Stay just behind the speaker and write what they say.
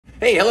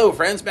Hey, hello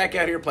friends, back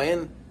out here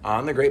playing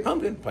on the Great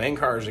Pumpkin, playing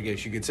cars I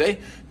guess you could say,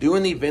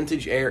 doing the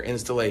vintage air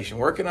installation,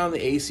 working on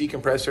the AC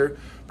compressor,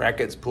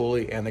 brackets,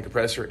 pulley, and the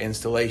compressor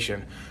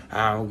installation.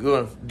 We're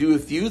going to do a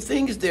few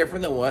things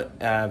different than what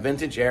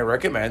vintage air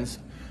recommends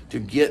to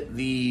get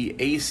the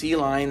AC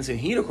lines and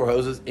heater core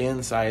hoses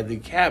inside the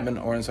cabin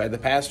or inside the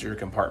passenger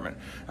compartment.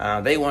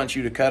 They want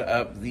you to cut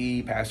up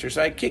the passenger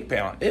side kick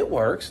panel. It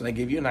works, and they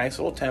give you nice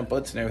little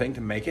templates and everything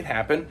to make it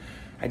happen.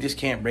 I just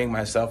can't bring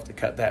myself to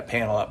cut that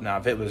panel up. Now,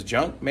 if it was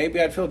junk, maybe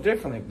I'd feel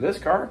differently. But this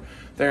car,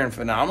 they're in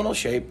phenomenal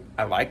shape.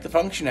 I like the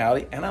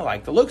functionality, and I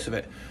like the looks of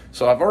it.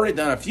 So I've already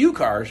done a few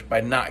cars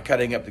by not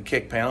cutting up the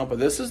kick panel, but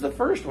this is the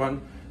first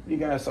one. You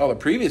guys saw the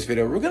previous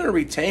video. We're going to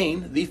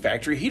retain the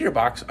factory heater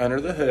box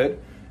under the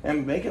hood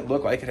and make it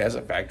look like it has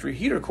a factory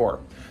heater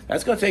core.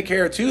 That's going to take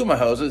care of two of my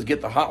hoses,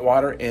 get the hot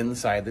water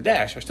inside the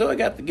dash. I still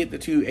got to get the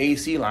two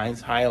AC lines,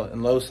 high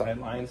and low side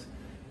lines,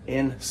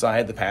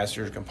 inside the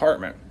passenger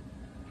compartment.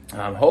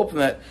 I'm hoping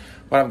that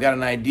when I've got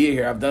an idea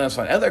here, I've done this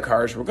on other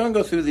cars, we're going to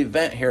go through the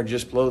vent here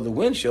just below the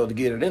windshield to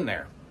get it in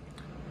there.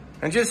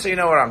 And just so you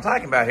know what I'm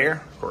talking about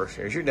here, of course,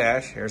 here's your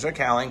dash, here's our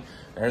cowling,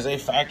 there's a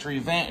factory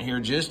vent here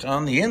just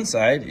on the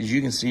inside, as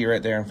you can see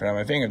right there in front of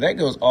my finger. That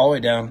goes all the way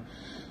down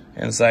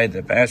inside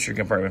the passenger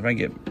compartment. If I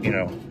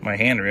get, my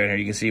hand right here,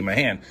 you can see my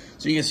hand.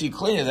 So you can see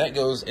clearly that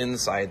goes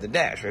inside the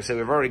dash. Like I said,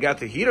 we've already got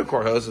the heater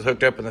core hoses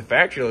hooked up in the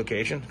factory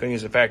location. Going to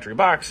use the factory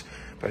box,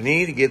 but I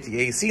need to get the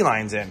AC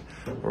lines in.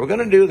 What we're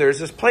going to do, there's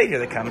this plate here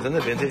that comes in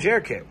the vintage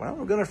air kit. Well,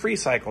 we're going to free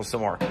cycle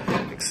some more,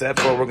 except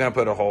for we're going to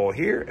put a hole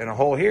here and a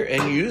hole here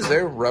and use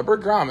their rubber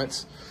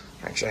grommets.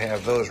 Actually, I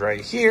have those right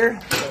here.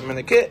 Put them in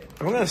the kit.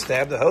 I'm going to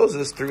stab the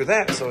hoses through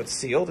that so it's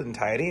sealed and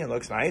tidy and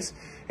looks nice.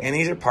 And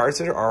these are parts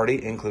that are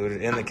already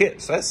included in the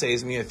kit. So that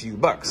saves me a few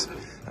bucks.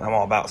 And I'm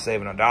all about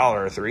saving $1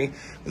 or $3.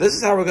 But this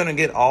is how we're going to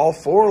get all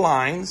four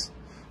lines,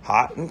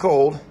 hot and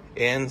cold,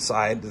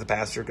 inside the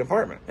passenger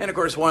compartment. And of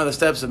course, one of the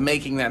steps of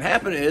making that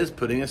happen is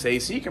putting this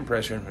AC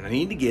compressor in. I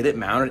need to get it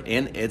mounted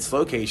in its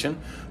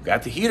location. We've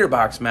got the heater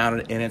box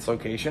mounted in its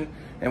location.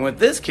 And with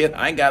this kit,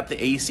 I got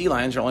the AC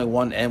lines, only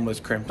one end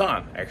was crimped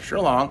on, extra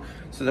long,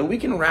 so that we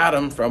can route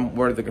them from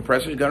where the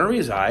compressor is going to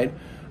reside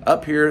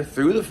up here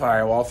through the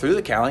firewall, through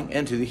the cowling,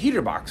 and to the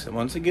heater box. And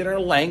once we get our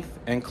length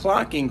and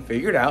clocking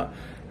figured out,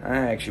 I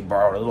actually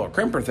borrowed a little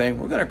crimper thing.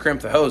 We're going to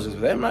crimp the hoses,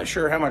 but I'm not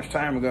sure how much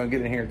time we're going to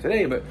get in here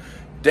today, but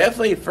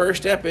definitely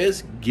first step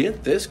is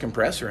get this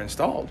compressor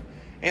installed.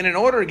 And in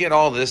order to get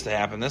all this to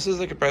happen, this is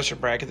the compressor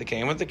bracket that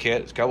came with the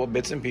kit. It's a couple of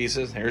bits and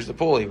pieces. Here's the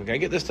pulley. We got to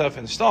get this stuff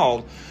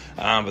installed.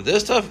 But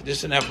this stuff,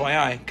 just an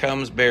FYI,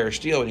 comes bare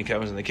steel when it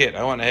comes in the kit.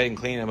 I went ahead and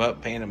cleaned them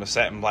up, painted them a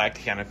satin black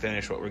to kind of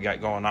finish what we got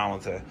going on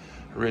with the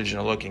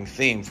original looking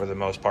theme for the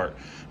most part.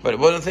 But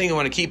one thing you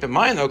want to keep in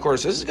mind, though, of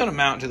course, this is going to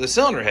mount to the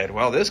cylinder head.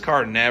 Well, this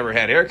car never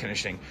had air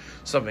conditioning.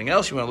 Something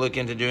else you want to look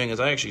into doing is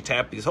I actually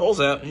tap these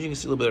holes out, and you can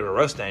see a little bit of a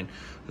rust stain.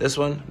 This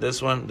one,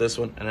 this one, this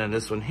one, and then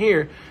this one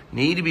here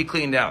need to be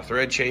cleaned out.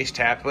 Thread chase,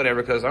 tapped,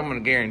 whatever, because I'm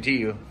going to guarantee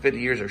you 50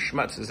 years of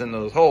schmutz is in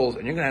those holes,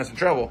 and you're going to have some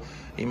trouble.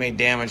 You may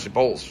damage the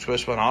bolts,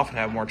 twist one off, and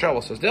have more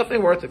trouble. So it's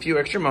definitely worth a few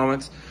extra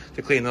moments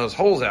to clean those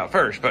holes out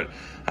first. But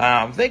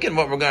I'm thinking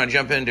what we're going to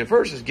jump into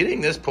first is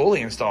getting this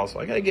pulley installed. So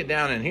I got to get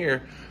down in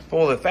here,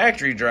 pull the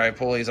factory drive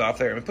pulleys off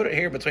there, and put it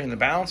here between the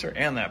balancer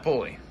and that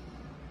pulley.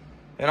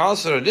 And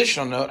also,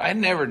 additional note, I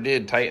never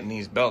did tighten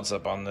these belts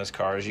up on this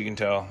car. As you can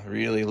tell,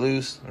 really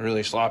loose,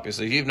 really sloppy.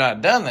 So if you've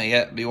not done that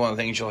yet, be one of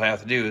the things you'll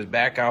have to do is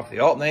back off the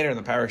alternator and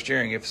the power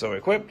steering if so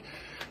equipped.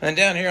 And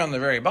down here on the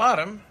very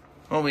bottom,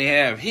 what we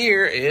have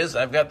here is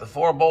I've got the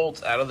 4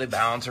 bolts out of the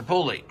balancer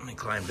pulley. Let me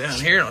climb down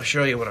here and I'll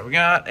show you what I've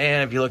got.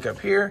 And if you look up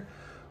here,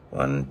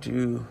 1,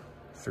 2,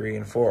 3,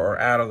 and 4 are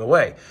out of the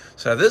way.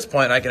 So at this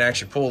point, I can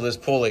actually pull this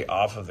pulley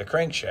off of the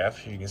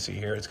crankshaft. You can see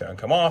here it's going to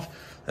come off.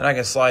 Then I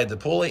can slide the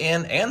pulley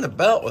in and the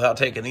belt without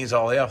taking these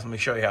all the way off. Let me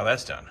show you how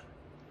that's done.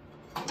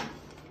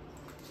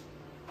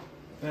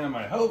 Now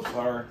my hopes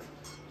are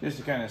just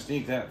to kind of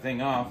sneak that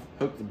thing off,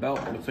 hook the belt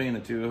between the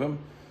two of them,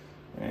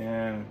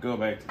 and go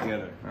back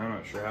together. I'm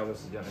not sure how this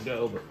is going to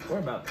go, but we're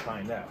about to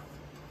find out.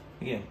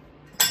 Again,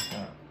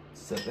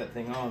 set that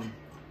thing on.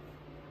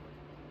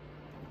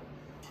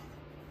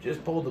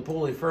 Just pulled the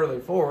pulley further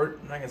forward,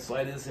 and I can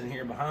slide this in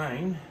here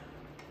behind.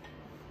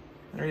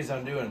 And the reason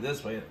I'm doing it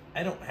this way,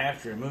 I don't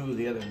have to remove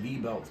the other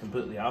V-belts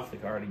completely off the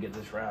car to get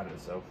this routed.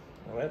 So,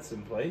 well, that's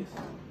in place.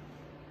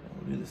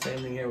 And we'll do the same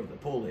thing here with the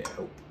pulley, I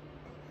hope.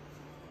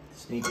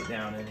 Sneak it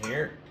down in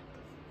here.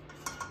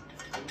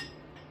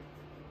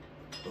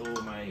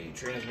 Oh, my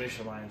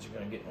transmission lines are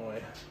going to get in the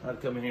way. I'll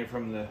come in here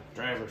from the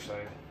driver's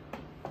side.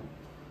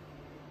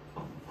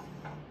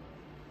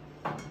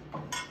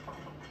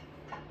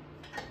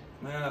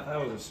 Man, if I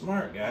was a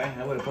smart guy,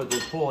 I would have put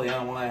this pulley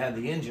on when I had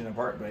the engine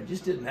apart, but I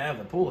just didn't have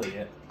the pulley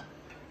yet.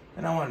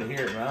 And I wanted to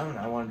hear it run, and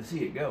I wanted to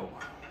see it go.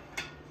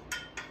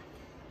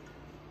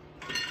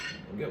 There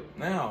we go.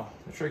 Now,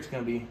 the trick's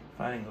going to be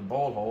finding the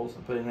bolt holes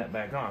and putting that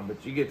back on,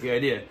 but you get the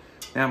idea.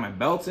 Now my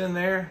belt's in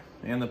there,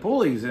 and the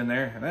pulley's in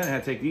there, and I didn't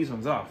have to take these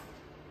ones off.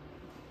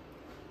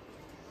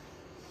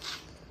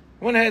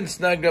 Went ahead and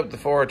snugged up the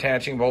 4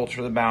 attaching bolts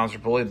for the balancer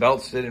pulley.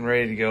 Belt's sitting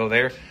ready to go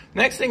there.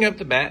 Next thing up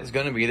the bat is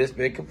going to be this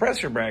big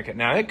compressor bracket.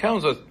 Now, it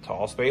comes with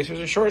tall spacers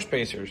and short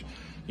spacers.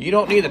 You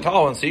don't need the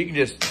tall ones, so you can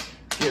just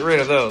get rid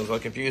of those. They'll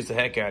confuse the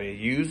heck out of you.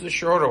 Use the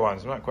shorter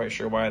ones. I'm not quite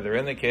sure why they're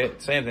in the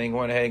kit. Same thing,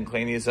 went ahead and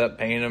clean these up,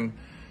 paint them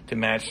to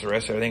match the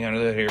rest of everything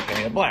under the here,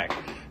 painted black.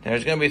 Now,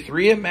 there's going to be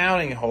 3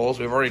 mounting holes.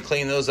 We've already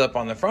cleaned those up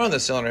on the front of the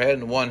cylinder head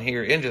and 1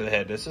 here into the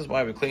head. This is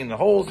why we clean the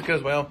holes,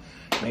 because, well,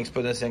 it makes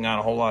putting this thing on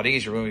a whole lot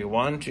easier. We're going to be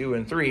 1, 2,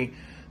 and 3.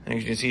 And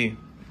as you can see,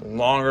 the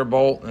longer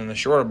bolt and the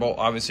shorter bolt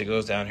obviously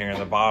goes down here in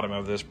the bottom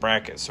of this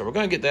bracket. So we're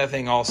going to get that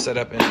thing all set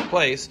up into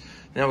place.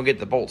 Then we'll get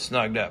the bolt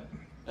snugged up.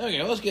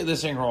 Okay, let's get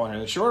this thing rolling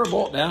here. The shorter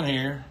bolt down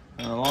here,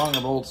 and the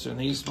longer bolts in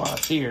these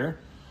spots here.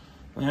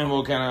 And then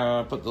we'll kind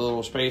of put the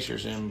little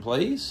spacers in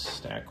place.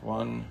 Stack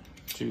 1,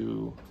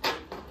 2,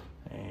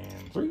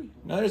 and 3.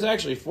 Now there's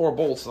actually 4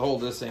 bolts to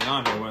hold this thing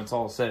on here when it's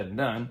all said and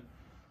done.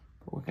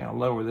 But we'll kind of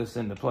lower this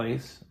into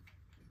place.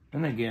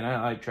 And again, I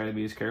like try to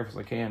be as careful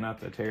as I can not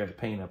to tear the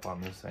paint up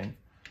on this thing.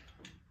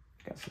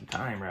 Got some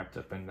time wrapped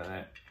up into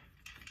that.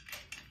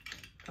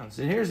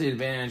 So here's the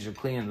advantage of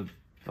cleaning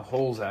the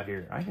holes out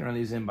here. I can run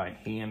these in by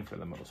hand for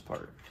the most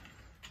part.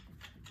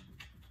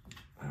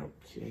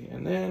 Okay,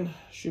 and then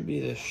should be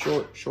this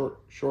short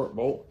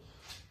bolt.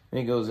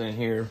 And it goes in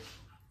here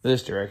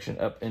this direction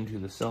up into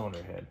the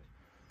cylinder head.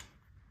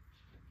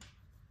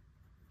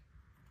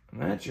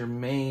 And that's your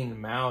main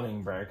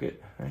mounting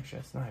bracket. Actually,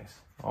 that's nice.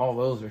 All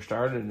those are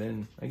started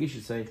and, I guess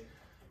you'd say,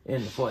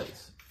 into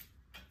place.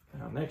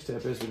 Now, next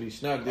step is to be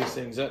snug these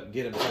things up and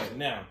get them tightened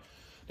down.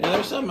 Now,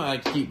 there's something I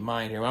like to keep in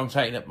mind here. When I'm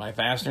tightening up my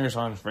fasteners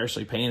on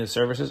freshly painted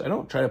surfaces, I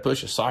don't try to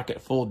push a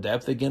socket full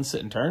depth against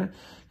it and turn,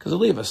 because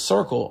it'll leave a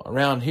circle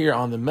around here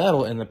on the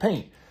metal in the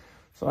paint.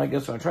 So I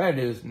guess what I try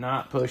to do is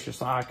not push the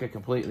socket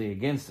completely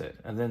against it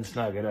and then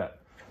snug it up.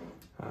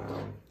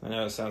 I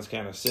know it sounds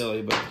kind of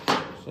silly, but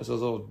just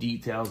those little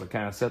details that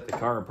kind of set the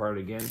car apart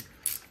again.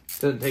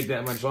 Doesn't take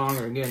that much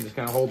longer. Again, just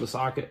kind of hold the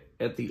socket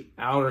at the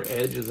outer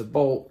edge of the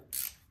bolt,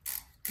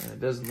 and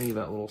it doesn't leave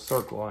that little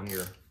circle on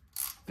your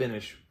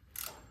finish.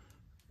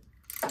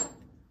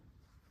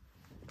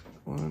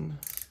 1.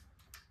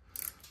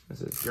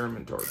 This is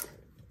German torque.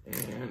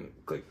 And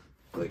click,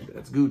 click.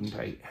 That's good and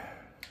tight.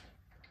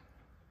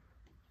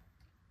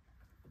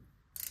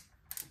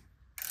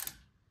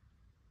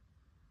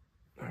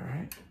 All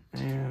right,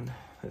 and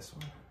this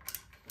one.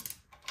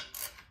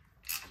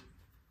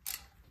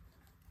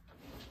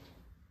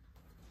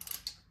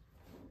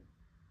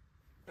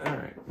 All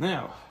right,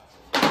 now,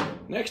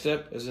 next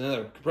up is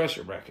another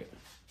compressor bracket.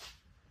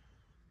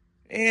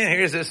 And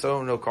here's this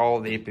one they'll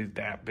call the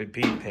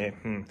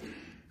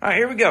All right,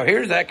 here we go.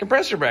 Here's that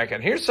compressor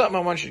bracket. Here's something I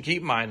want you to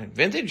keep in mind.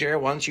 Vintage Air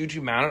wants you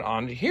to mount it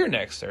onto here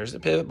next. There's the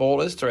pivot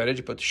bolt is threaded.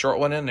 You put the short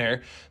one in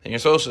there. Then you're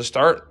supposed to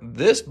start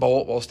this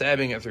bolt while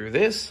stabbing it through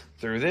this,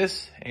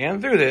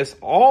 and through this,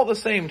 all at the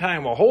same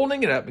time while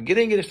holding it up and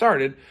getting it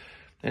started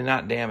and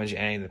not damage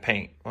any of the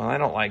paint. Well, I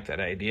don't like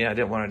that idea. I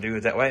didn't want to do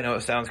it that way. I know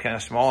it sounds kind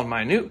of small and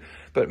minute,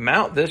 but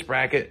mount this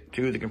bracket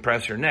to the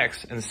compressor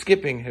next and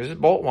skipping, here's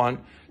bolt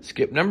 1,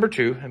 skip number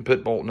 2 and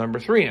put bolt number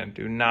 3 in.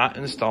 Do not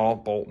install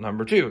bolt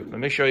number 2. Let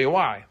me show you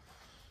why.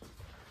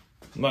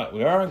 But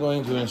we are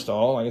going to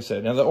install, like I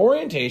said, now the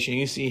orientation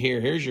you see here,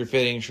 here's your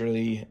fittings for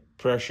the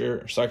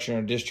pressure, suction,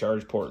 or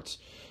discharge ports.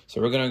 So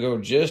we're going to go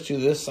just to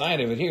this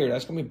side of it here.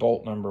 That's going to be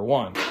bolt number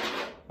 1.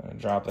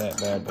 Drop that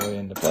bad boy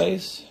into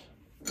place.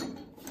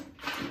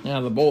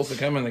 Now the bolts that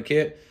come in the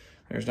kit,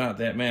 there's not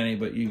that many,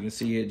 but you can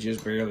see it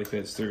just barely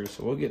fits through.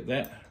 So we'll get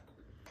that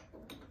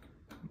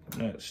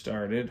nut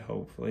started,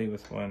 hopefully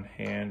with one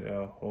hand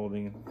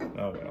holding.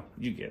 Oh well,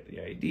 you get the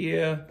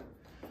idea.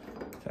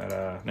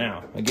 Ta-da.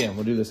 Now, again,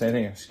 we'll do the same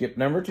thing. Skip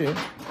number 2.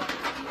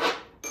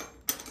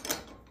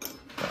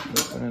 Put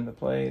this one into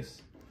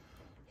place.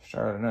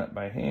 Start a nut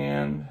by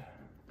hand.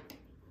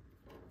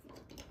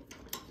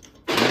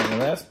 Now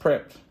that's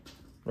prepped.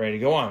 Ready to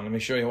go on. Let me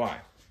show you why.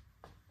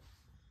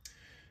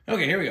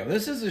 Okay, here we go.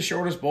 This is the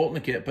shortest bolt in the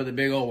kit. Put the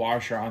big old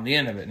washer on the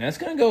end of it. And that's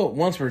going to go,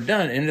 once we're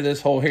done, into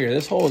this hole here.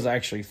 This hole is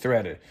actually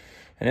threaded.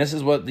 And this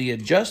is what the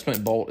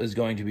adjustment bolt is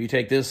going to be. You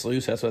take this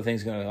loose, that's what the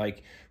thing's going to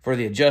like for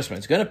the adjustment.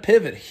 It's going to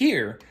pivot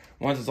here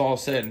once it's all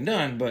said and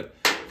done. But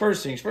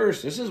first things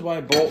first, this is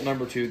why bolt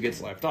number 2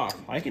 gets left off.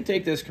 I can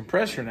take this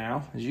compressor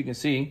now, as you can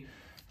see.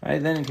 I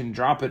then can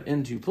drop it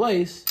into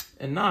place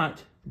and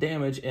not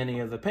damage any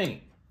of the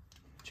paint.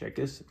 Check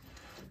this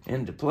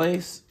into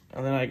place.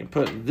 And then I can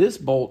put this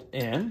bolt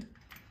in.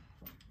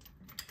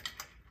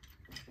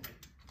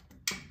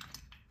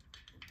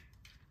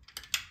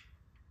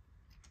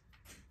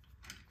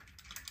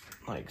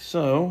 Like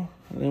so.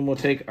 And then we'll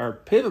take our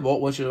pivot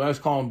bolt, which is what I was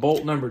calling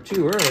bolt number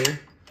 2 earlier.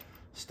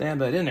 Stab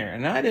that in there.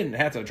 And I didn't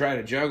have to try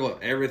to juggle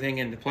everything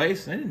into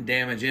place. I didn't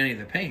damage any of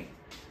the paint.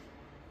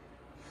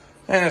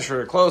 And as for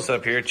a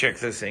close-up here, check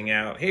this thing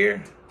out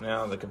here.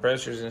 Now the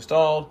compressor is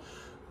installed.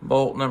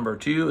 Bolt number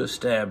 2 is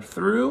stabbed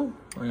through.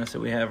 Like I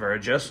said, we have our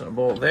adjustment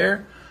bolt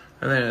there.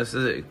 And then this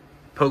is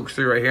pokes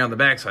through right here on the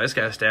back, so I just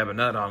got to stab a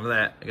nut onto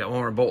that. I got one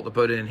more bolt to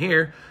put in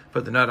here,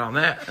 put the nut on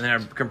that, and then our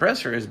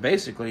compressor is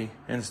basically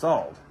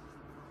installed.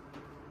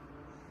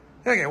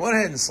 Okay, went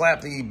ahead and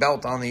slapped the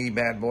belt on the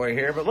bad boy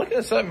here, but look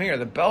at something here.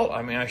 The belt,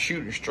 I mean, I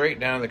shoot straight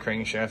down the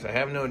crankshaft. I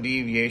have no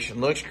deviation.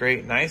 Looks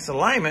great, nice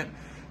alignment,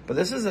 but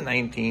this is a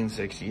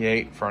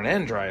 1968 front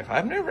end drive.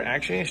 I've never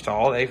actually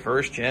installed a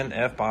first gen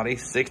F-body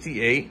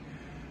 68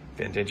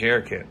 vintage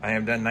air kit. I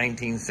have done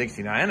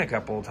 1969 a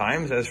couple of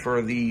times as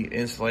for the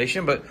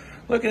installation, but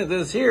looking at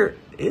this here,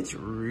 it's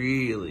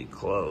really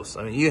close.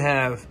 I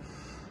mean,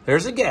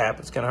 there's a gap.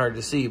 It's kind of hard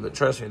to see, but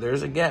trust me,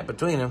 there's a gap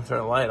between them. Turn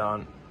the light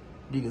on.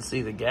 You can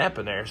see the gap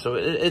in there. So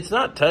it's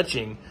not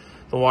touching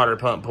the water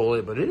pump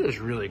pulley, but it is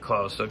really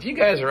close. So if you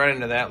guys are running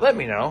into that, let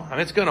me know. I mean,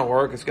 it's going to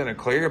work. It's going to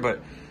clear,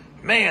 but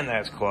man,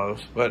 that's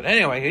close. But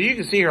anyway, you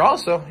can see here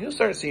also, you'll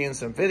start seeing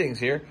some fittings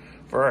here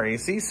for our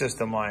AC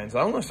system lines.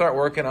 I'm going to start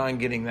working on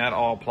getting that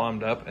all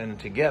plumbed up and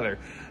together.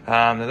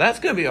 Now that's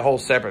going to be a whole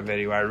separate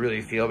video, I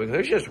really feel, because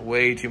there's just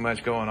way too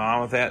much going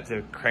on with that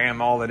to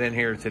cram all that in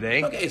here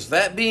today. Okay, so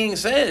that being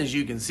said, as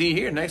you can see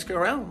here, next go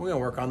around, we're going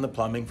to work on the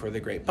plumbing for the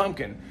Great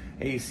Pumpkin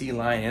AC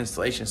line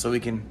installation so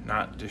we can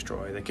not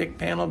destroy the kick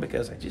panel,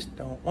 because I just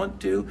don't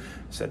want to.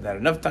 I've said that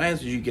enough times,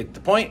 as you get the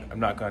point. I'm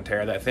not going to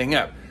tear that thing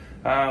up.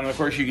 Of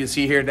course, you can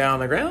see here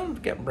down the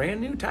ground, got brand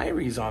new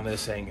tires on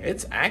this thing.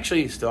 It's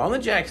actually still on the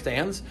jack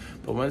stands,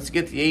 but once you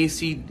get the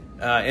AC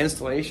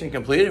installation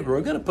completed,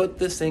 we're going to put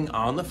this thing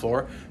on the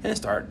floor and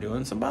start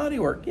doing some body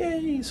work.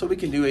 Yay! So we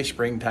can do a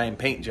springtime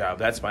paint job.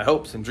 That's my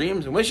hopes and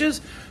dreams and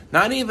wishes.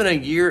 Not even a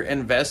year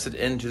invested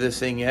into this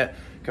thing yet.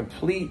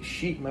 Complete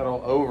sheet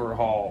metal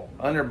overhaul,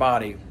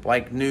 underbody,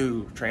 like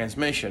new,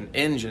 transmission,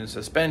 engine,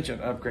 suspension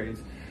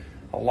upgrades.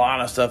 A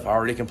lot of stuff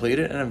already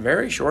completed in a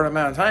very short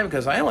amount of time,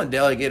 because I only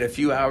delegate a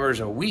few hours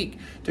a week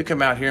to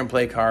come out here and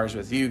play cars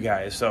with you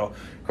guys. So,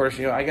 of course,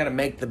 I got to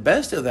make the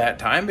best of that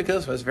time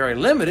because it's very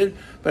limited.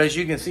 But as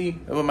you can see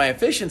with my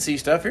efficiency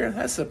stuff here,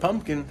 that's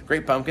the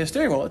Great Pumpkin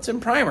steering wheel. It's in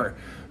primer.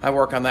 I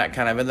work on that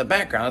kind of in the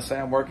background. Let's say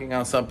I'm working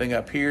on something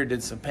up here,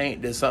 did some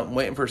paint, did something,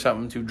 waiting for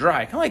something to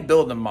dry. Kind of like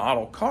building a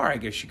model car, I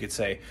guess you could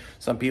say.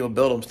 Some people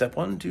build them step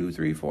 1, 2,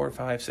 3, 4,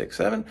 5, 6,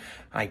 7.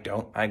 I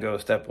don't. I go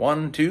step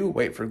 1, 2,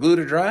 wait for glue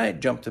to dry,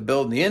 jump to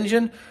building the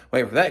engine,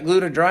 wait for that glue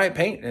to dry,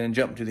 paint, and then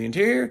jump to the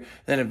interior.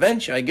 Then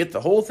eventually I get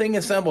the whole thing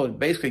assembled,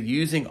 basically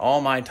using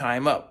all my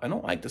time up. I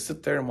don't like to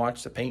sit there and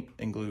watch the paint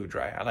and glue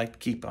dry. I like to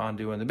keep on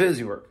doing the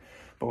busy work.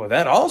 But with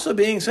that also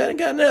being said, I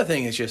got another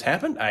thing that's just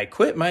happened. I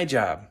quit my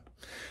job.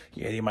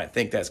 Yeah, you might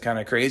think that's kind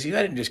of crazy.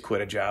 I didn't just quit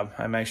a job.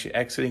 I'm actually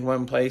exiting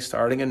one place,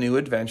 starting a new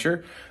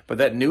adventure. But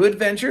that new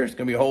adventure is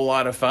going to be a whole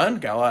lot of fun.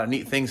 Got a lot of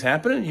neat things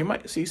happening. You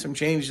might see some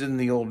changes in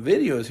the old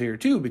videos here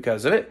too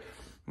because of it.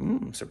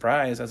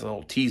 Surprise, that's a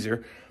little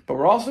teaser. But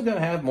we're also going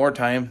to have more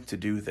time to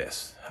do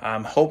this.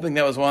 I'm hoping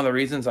that was one of the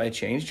reasons I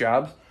changed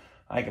jobs.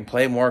 I can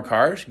play more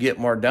cars, get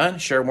more done,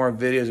 share more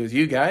videos with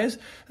you guys,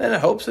 and in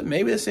hopes that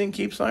maybe this thing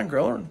keeps on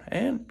growing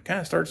and kind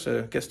of starts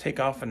to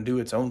take off and do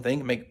its own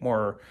thing, make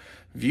more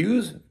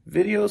views,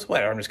 videos,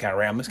 whatever. I'm just kind of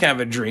rambling. It's kind of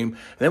a dream. And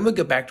then we'll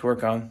get back to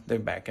work on the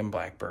back in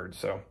Blackbird.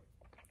 So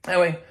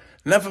anyway,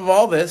 enough of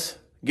all this.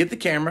 Get the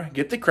camera,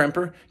 get the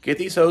crimper, get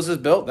these hoses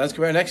built. That's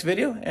going to be our next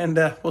video, and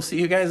we'll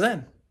see you guys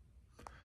then.